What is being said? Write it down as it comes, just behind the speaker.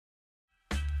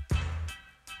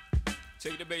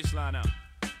Take the bass line out.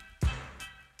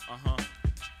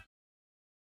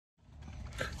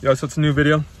 Yo, so it's a new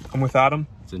video. I'm with Adam.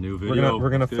 It's a new video. We're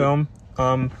gonna film.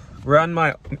 We're in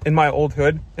my old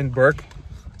hood in Burke,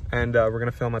 and we're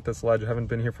gonna film at this ledge. I haven't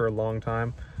been here for a long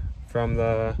time. From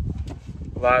the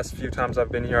last few times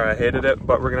I've been here, I hated it,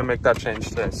 but we're gonna make that change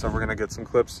today. So we're gonna get some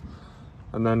clips,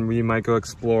 and then we might go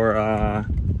explore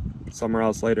somewhere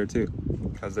else later too,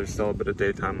 because there's still a bit of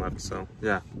daytime left. So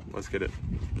yeah, let's get it.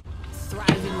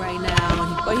 Thriving right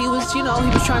now, but he was, you know, he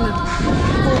was trying to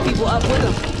pull people up with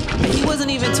him. And he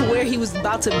wasn't even to where he was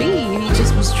about to be. He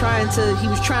just was trying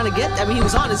to get. I mean, he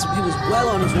was well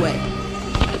on his way.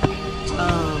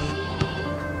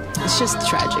 It's just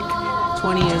tragic.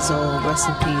 20 years old. Rest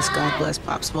in peace. God bless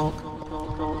Pop Smoke.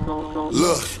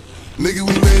 Look, nigga,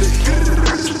 we made it.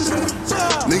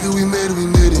 Nigga, we made it. We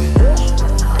made it.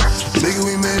 Nigga,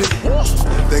 we made it.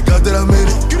 Thank God that I made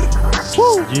it.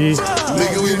 Woo! Yeah.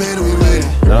 Nigga, we made it. We made it.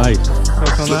 Nice.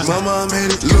 Look, mama, I made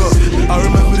it. Look, I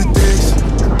remember the days.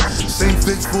 Same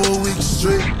fix for a week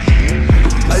straight.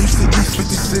 I used to eat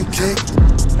 50-cent cake.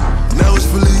 Now it's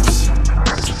Philippe's.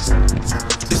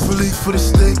 It's Philippe for the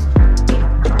steak.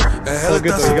 And hell,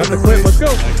 good though. You got the clip. Let's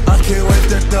go. I can't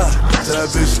wait that thought. Tell that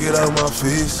bitch get out my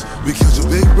face. We killed your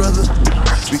big brother.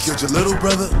 We killed your little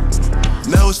brother.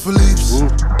 Now it's Philippe's.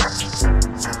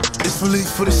 It's Philippe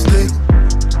for the steak.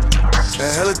 And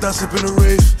hella thoughts up in the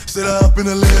rave. Sit up in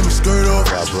the lamb and skirt off.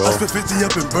 I spent 50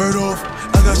 up and bird off.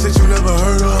 I got shit you never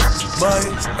heard of. Buy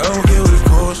it, I don't care what it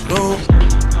costs, no.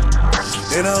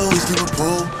 And I always keep a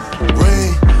pull.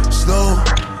 Rain, snow,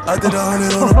 I did 100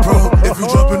 on the pro. If you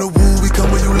drop in the woo, we come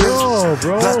where you live.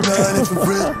 Black 9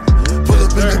 infrared. Pull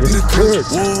up and empty the clip.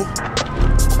 Whoa.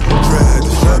 Drag the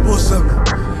strap or something.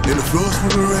 In the floor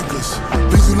swimming reckless.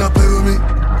 Please do not play with me.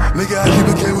 Nigga, I keep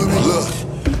it clean with me. Look,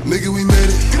 nigga, we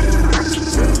made it.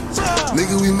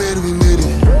 Nigga, we made it, we made it.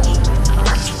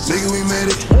 Nigga, we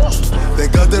made it.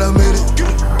 Thank God that I made it.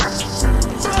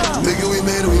 Nigga, we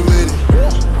made it, we made it.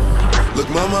 Look,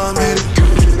 mama, I made it.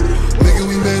 Nigga,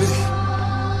 we made it.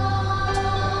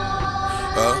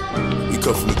 We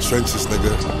come from the trenches,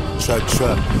 nigga.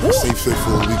 Trap. Same fit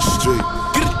for a week straight.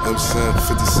 I'm saying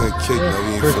 50-cent cake, now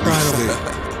we ain't fully state.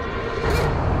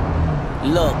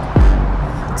 Look,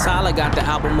 Tyler got the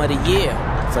album of the year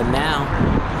for now,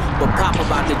 but Pop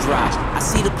about to drop. I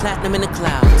see the platinum in the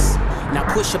clouds. Now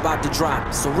Push about to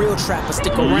drop, so real trappers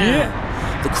stick around.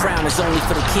 The crown is only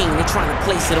for the king, they trying to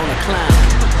place it on a clown.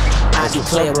 I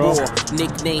declare war,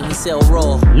 nickname he sell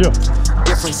raw.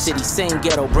 Different city, same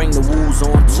ghetto, bring the woos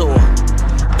on tour.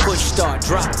 Push start,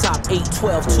 drop top,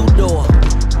 812, 2-door.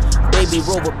 Baby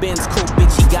Rover Benz coupe,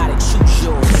 bitch, he got it, choose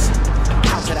yours.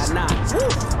 How could I not? Woo!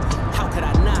 How could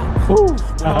I not? Woo!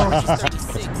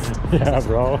 Yeah,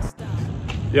 bro.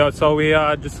 Yo, so we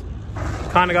just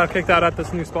kind of got kicked out at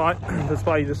this new spot. The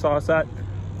spot you just saw us at.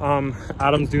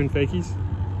 Adam's doing fakies.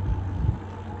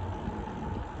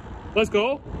 Let's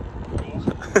go.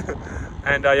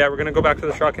 And yeah, we're gonna go back to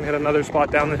the truck and hit another spot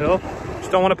down the hill.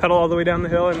 Just don't want to pedal all the way down the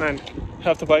hill and then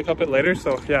have to bike up it later.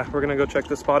 So yeah, we're gonna go check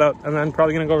this spot out, and then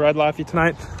probably gonna go Red Laffy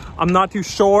tonight. I'm not too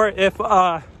sure if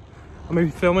I'm gonna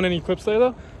be filming any clips there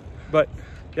though, but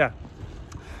yeah,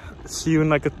 see you in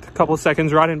like a couple of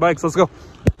seconds riding bikes. Let's go.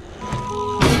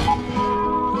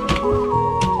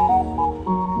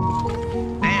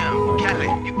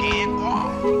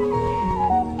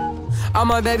 All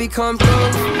my baby come through.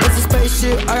 It's a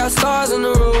spaceship, I got stars on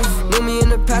the roof. Knew me in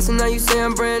the past and now you say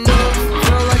I'm brand new.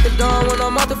 Feel like the dawn when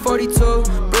I'm out the 42.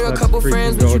 Bring a couple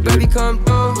friends, but you baby come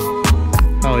through.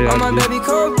 Oh yeah. All my baby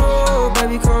come through,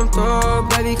 baby come through,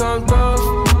 baby come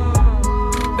through.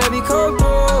 Baby come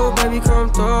through, baby come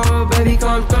through, baby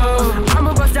come through.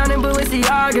 I'ma bust down in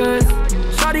Balenciagas.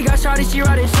 Shawty got shawty, she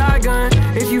riding shotgun.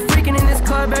 If you freaking in this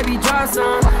club, baby, drop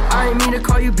some. I ain't mean to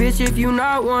call you bitch if you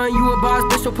not one. You a boss,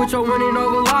 bitch, so put your winning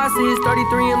over losses.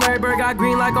 33 in Larryburg, got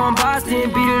green like on Boston.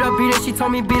 Beat it up, beat it, she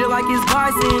told me beat it like it's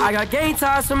Boston. I got game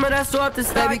ties, some of that so up to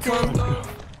baby come through.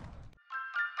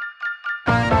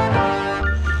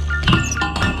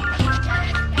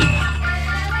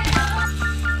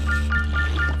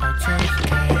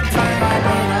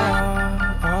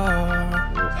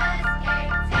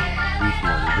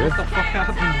 What the fuck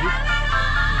happened?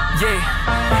 Yeah,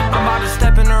 I'm about to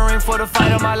step in the ring for the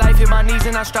fight of my life. Hit my knees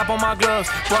and I strap on my gloves.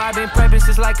 Boy, I've been prepping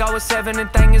since like I was 7.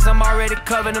 And thing is, I'm already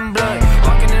covered in blood.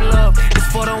 Walking in love, it's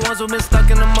for the ones who've been stuck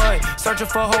in the mud. Searching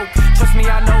for hope. Trust me,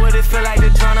 I know what it feel like to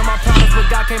drown in my problems, but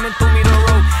God came and threw me the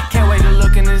rope. can't wait to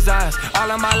look in his eyes.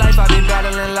 All of my life I've been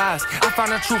battling lies. I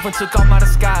found the truth and took off my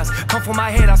disguise. Come from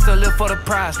my head, I still live for the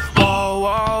prize. Whoa,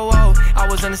 whoa, whoa. I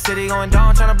was in the city going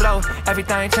down, trying to blow.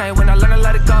 Everything changed when I learned to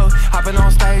let it go. Hopping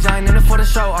on stage, I ain't in it for the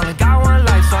show. Only got one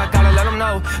life, so I gotta let them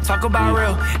know. Talk about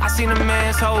real. I seen a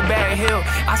man's whole bag heal.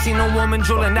 I seen a woman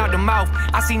drooling out the mouth.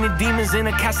 I seen the demons in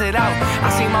the cast it out. I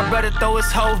seen my brother throw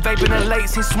his hoe, vaping the late.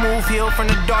 Seen smooth heal from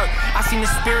the dark. I seen the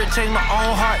spirit change my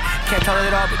own heart. Can't tell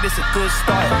it all, but this a good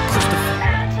start. Christopher.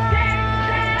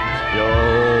 Yo,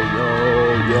 yo,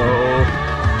 yo.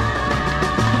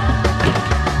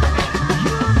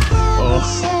 Oh,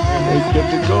 let's get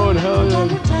it going, hell yeah.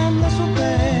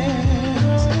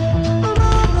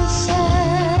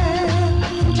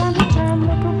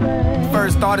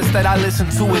 First artist that I listen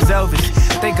to is Elvis.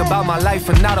 Think about my life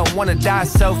and I don't wanna die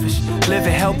selfish.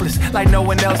 Living helpless like no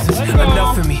one else is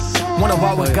enough for me. Wanna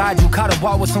walk with God, you gotta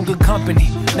walk with some good company.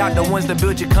 Not the ones that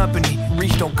build your company.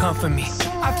 Reach don't come for me.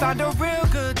 I found a real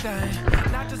good thing.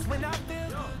 Not just when I feel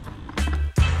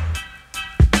good.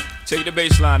 Take the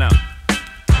bass line out.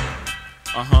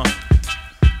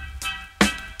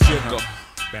 Jiggle.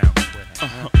 Yeah.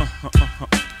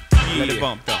 Let it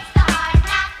bump though.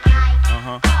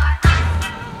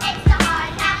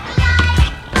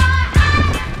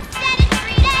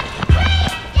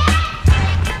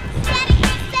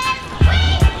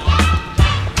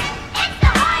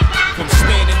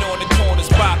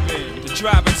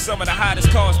 Driving some of the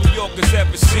hottest cars New Yorkers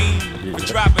ever seen. For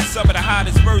dropping some of the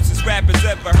hottest verses rappers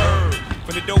ever heard.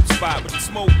 From the dope spot with the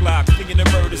smoke block, thinking the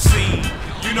murder scene.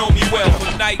 You know me well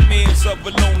from nightmares of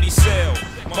a lonely cell.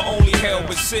 My only hell,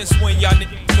 but since when y'all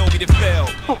niggas know me to fail?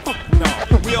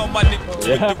 No, we all my niggas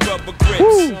with the rubber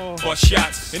grips or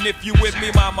shots. And if you with me,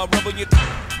 mama, rubber your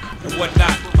and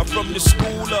whatnot. I'm from the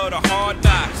school of the hard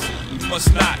knocks. We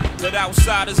must not let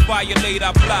outsiders violate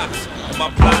our blocks. And my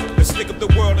plot, let's stick up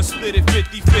the world and split it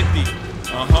 50-50.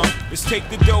 Let's take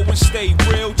the dough and stay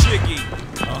real jiggy.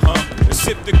 Let's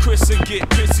sip the Chris and get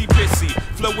pissy.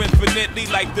 Flow infinitely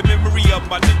like the memory of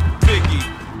my nigga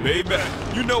Biggie. Baby,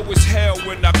 you know it's hell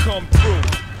when I come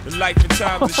through. The life and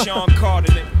times of Sean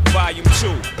Carter, Volume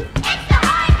 2.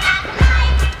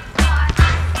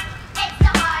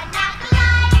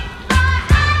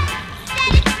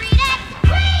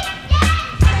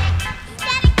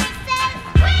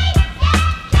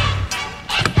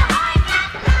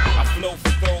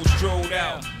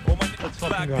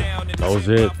 That was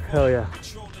it. Hell yeah.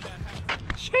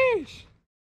 Sheesh.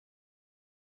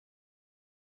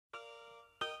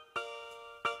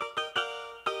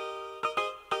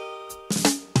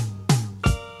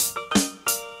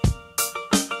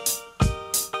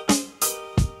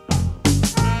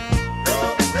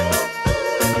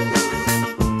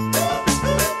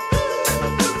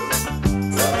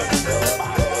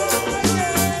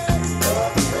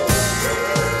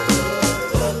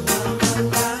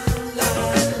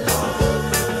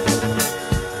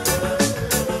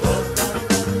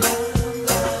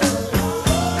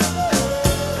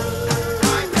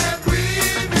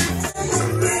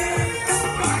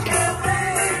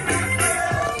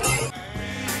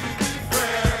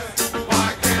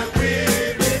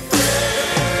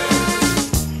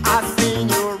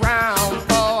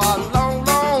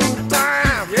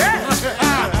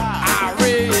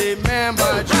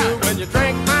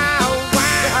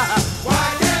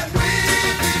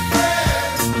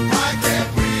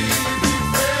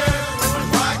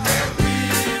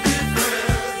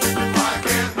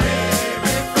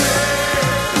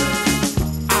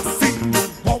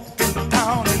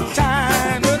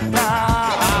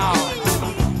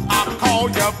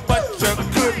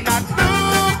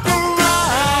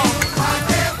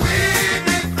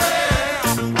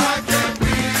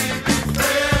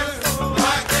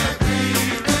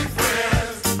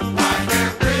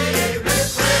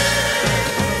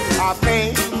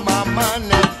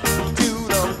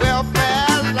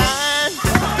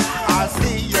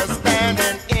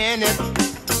 in it.